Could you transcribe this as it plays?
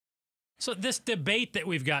So this debate that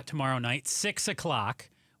we've got tomorrow night, 6 o'clock,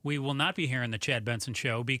 we will not be here in the Chad Benson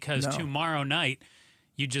Show because tomorrow night,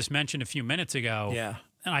 you just mentioned a few minutes ago,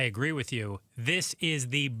 and I agree with you, this is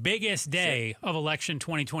the biggest day of election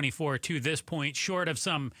 2024 to this point, short of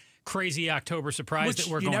some crazy October surprise that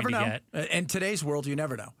we're going to get. In today's world, you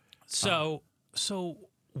never know. So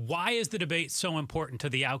why is the debate so important to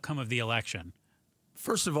the outcome of the election?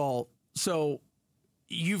 First of all, so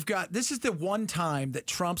you've got, this is the one time that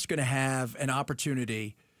Trump's going to have an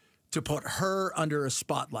opportunity to put her under a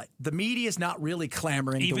spotlight. The media is not really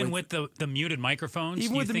clamoring. Even with the muted microphones?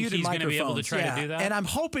 Even with the muted microphones, he's going to be able to try to do that? And I'm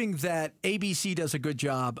hoping that ABC does a good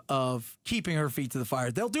job of keeping her feet to the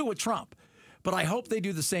fire. They'll do it with Trump. But I hope they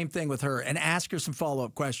do the same thing with her and ask her some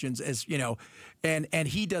follow-up questions as, you know, and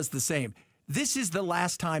he does the same. This is the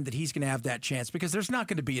last time that he's going to have that chance because there's not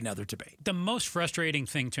going to be another debate. The most frustrating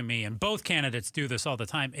thing to me, and both candidates do this all the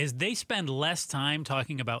time, is they spend less time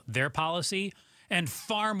talking about their policy and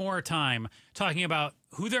far more time talking about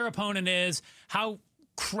who their opponent is, how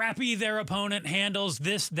crappy their opponent handles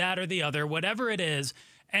this, that, or the other, whatever it is,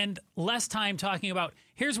 and less time talking about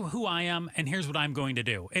here's who I am and here's what I'm going to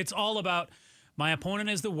do. It's all about my opponent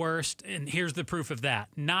is the worst and here's the proof of that,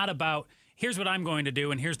 not about here's what I'm going to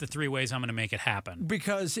do and here's the 3 ways I'm going to make it happen.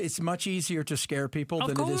 Because it's much easier to scare people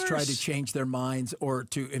than it is try to change their minds or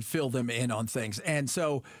to fill them in on things. And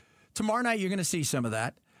so tomorrow night you're going to see some of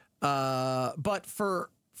that. But for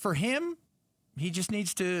him, he just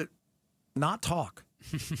needs to not talk.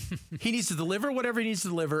 He needs to deliver whatever he needs to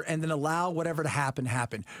deliver and then allow whatever to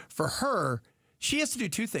happen. For her, she has to do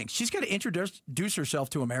 2 things. She's got to introduce herself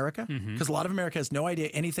to America because a lot of America has no idea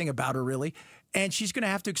anything about her really. And she's going to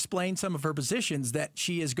have to explain some of her positions that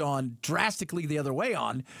she has gone drastically the other way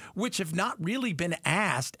on, which have not really been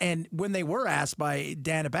asked. And when they were asked by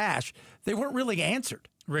Dana Bash, they weren't really answered.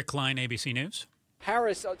 Rick Klein, ABC News.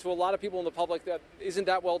 Harris, to a lot of people in the public, that isn't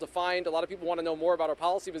that well defined. A lot of people want to know more about her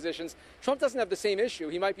policy positions. Trump doesn't have the same issue.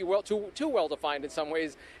 He might be too well defined in some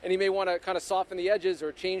ways, and he may want to kind of soften the edges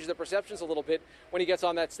or change the perceptions a little bit when he gets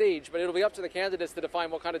on that stage. But it'll be up to the candidates to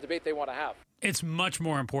define what kind of debate they want to have. It's much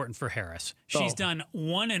more important for Harris. She's done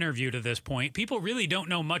 1 interview to this point. People really don't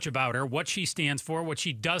know much about her, what she stands for, what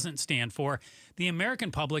she doesn't stand for. The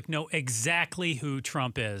American public know exactly who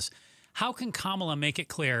Trump is. How can Kamala make it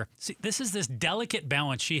clear? See, this is this delicate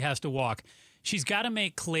balance she has to walk. She's got to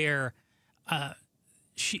make clear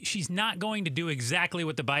she's not going to do exactly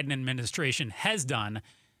what the Biden administration has done,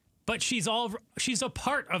 but she's a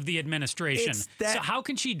part of the administration. So how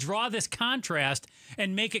can she draw this contrast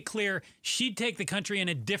and make it clear she'd take the country in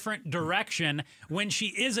a different direction when she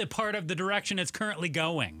is a part of the direction it's currently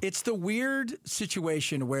going? It's the weird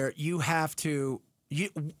situation where you have to...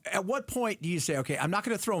 at what point do you say, okay, I'm not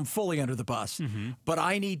going to throw him fully under the bus, but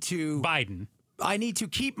I need to... I need to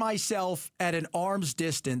keep myself at an arm's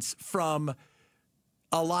distance from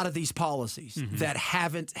a lot of these policies that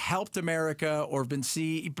haven't helped America or been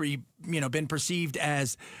been perceived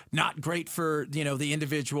as not great for, the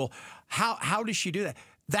individual. How does she do that?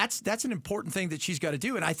 That's an important thing that she's got to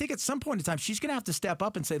do. And I think at some point in time, she's going to have to step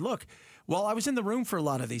up and say, look, while I was in the room for a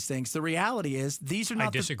lot of these things, the reality is these are not...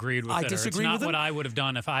 I disagreed with her. It's not what I would have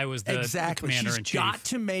done if I was the commander-in-chief. She's got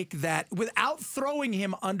to make that without throwing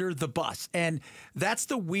him under the bus. And that's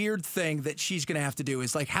the weird thing that she's going to have to do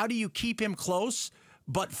is like, how do you keep him close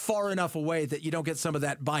but far enough away that you don't get some of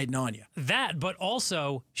that Biden on you? That, but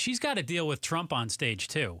also she's got to deal with Trump on stage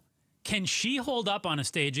too. Can she hold up on a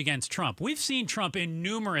stage against Trump? We've seen Trump in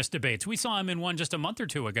numerous debates. We saw him in one just a month or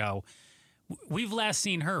 2 ago. We've last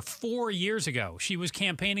seen her 4 years ago. She was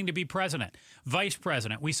campaigning to be president, vice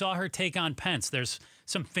president. We saw her take on Pence. There's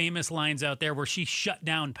some famous lines out there where she shut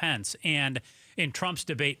down Pence. And in Trump's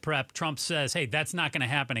debate prep, Trump says, hey, that's not going to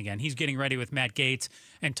happen again. He's getting ready with Matt Gaetz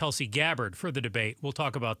and Tulsi Gabbard for the debate. We'll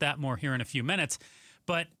talk about that more here in a few minutes.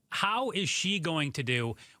 But how is she going to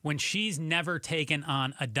do when she's never taken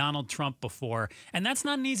on a Donald Trump before? And that's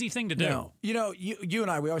not an easy thing to do. No. You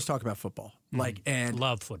and I, we always talk about football. And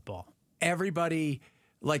love football. Everybody,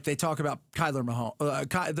 they talk about Kyler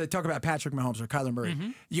Mahomes. They talk about Patrick Mahomes or Kyler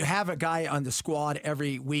Murray. You have a guy on the squad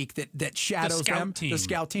every week that shadows the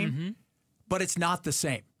scout team. But it's not the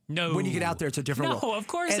same. No. When you get out there, it's a different role. No, of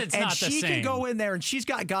course it's not the same. And she can go in there, and she's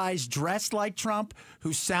got guys dressed like Trump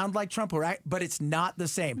who sound like Trump, but it's not the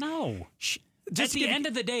same. No. At the end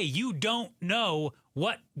of the day, you don't know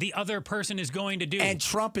what the other person is going to do. And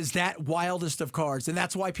Trump is that wildest of cards, and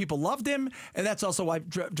that's why people loved him, and that's also why it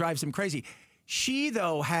drives him crazy. She,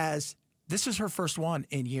 though, this is her first one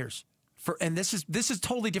in years. And this is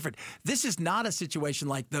totally different. This is not a situation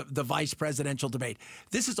like the vice presidential debate.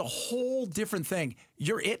 This is a whole different thing.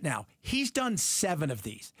 You're it now. He's done 7 of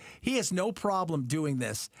these. He has no problem doing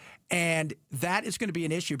this. And that is going to be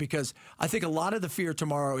an issue because I think a lot of the fear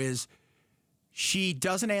tomorrow is she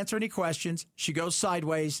doesn't answer any questions. She goes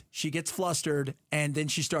sideways. She gets flustered, and then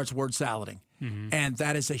she starts word salading. And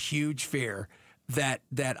that is a huge fear that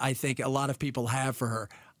I think a lot of people have for her.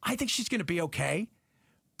 I think she's going to be okay,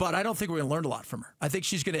 but I don't think we're going to learn a lot from her. I think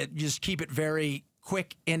she's going to just keep it very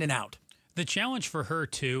quick in and out. The challenge for her,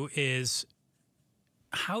 too, is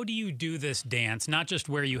how do you do this dance, not just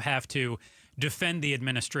where you have to defend the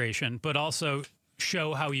administration, but also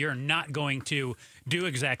show how you're not going to do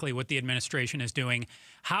exactly what the administration is doing.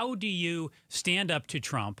 How do you stand up to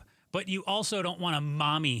Trump, but you also don't want to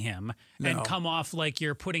mommy him and come off like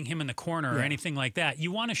you're putting him in the corner or anything like that?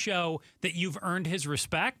 You want to show that you've earned his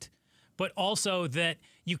respect, but also that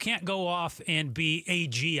you can't go off and be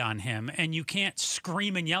AG on him and you can't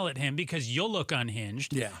scream and yell at him because you'll look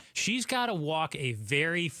unhinged. Yeah. She's got to walk a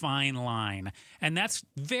very fine line. And that's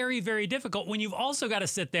very, very difficult when you've also got to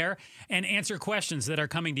sit there and answer questions that are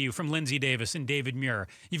coming to you from Lindsey Davis and David Muir.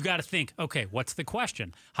 You've got to think, okay, what's the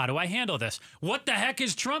question? How do I handle this? What the heck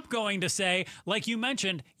is Trump going to say? Like you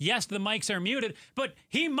mentioned, yes, the mics are muted, but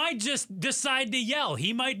he might just decide to yell.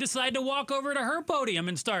 He might decide to walk over to her podium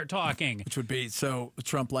and start talking. Which would be so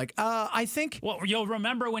Trump-like. I think... Well, you'll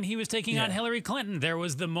remember when he was taking on Hillary Clinton, there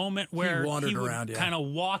was the moment where he would kind of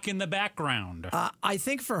walk in the background. I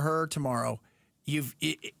think for her tomorrow...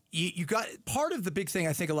 You got part of the big thing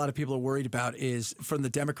I think a lot of people are worried about is from the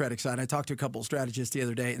Democratic side. I talked to a couple of strategists the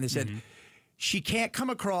other day, and they said she can't come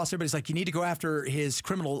across. Everybody's like, you need to go after his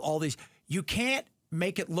criminal, all these. You can't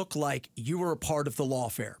make it look like you were a part of the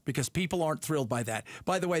lawfare because people aren't thrilled by that.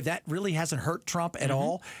 By the way, that really hasn't hurt Trump at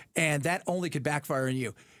all, and that only could backfire on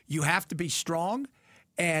you. You have to be strong,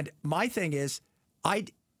 and my thing is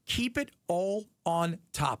I'd keep it all on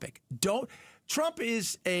topic. Trump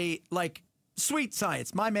is sweet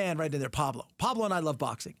science. My man right in there, Pablo. Pablo and I love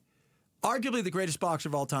boxing. Arguably the greatest boxer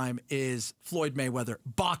of all time is Floyd Mayweather.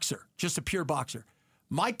 Boxer, just a pure boxer.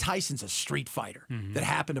 Mike Tyson's a street fighter that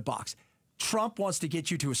happened to box. Trump wants to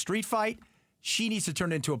get you to a street fight. She needs to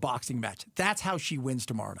turn it into a boxing match. That's how she wins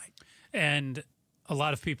tomorrow night. And a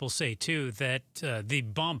lot of people say, too, that the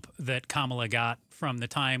bump that Kamala got from the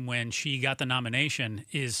time when she got the nomination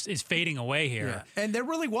is fading away here. Yeah. And there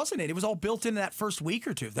really wasn't it. It was all built into that first week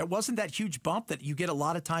or two. There wasn't that huge bump that you get a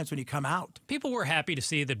lot of times when you come out. People were happy to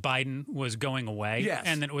see that Biden was going away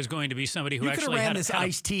and that it was going to be somebody who actually ran this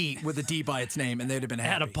iced tea with a D by its name, and they'd have been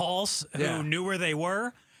happy. Had a pulse, who knew where they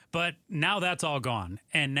were. But now that's all gone.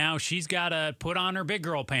 And now she's got to put on her big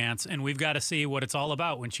girl pants, and we've got to see what it's all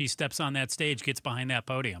about when she steps on that stage, gets behind that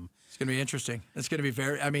podium. It's going to be interesting. It's going to be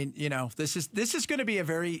very, I mean, this is going to be a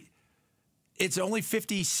very, it's only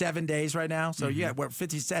 57 days right now. So,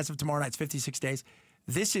 as of tomorrow night, it's 56 days.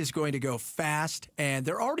 This is going to go fast, and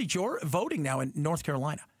they're already voting now in North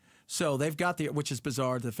Carolina. So they've got which is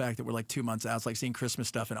bizarre, the fact that we're like 2 months out. It's like seeing Christmas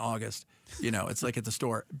stuff in August. It's like at the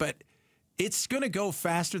store. But it's going to go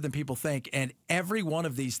faster than people think, and every one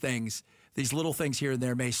of these things, these little things here and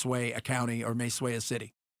there may sway a county or may sway a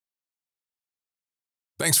city.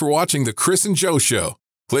 Thanks for watching The Chris and Joe Show.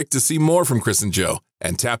 Click to see more from Chris and Joe,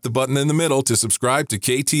 and tap the button in the middle to subscribe to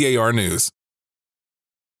KTAR News.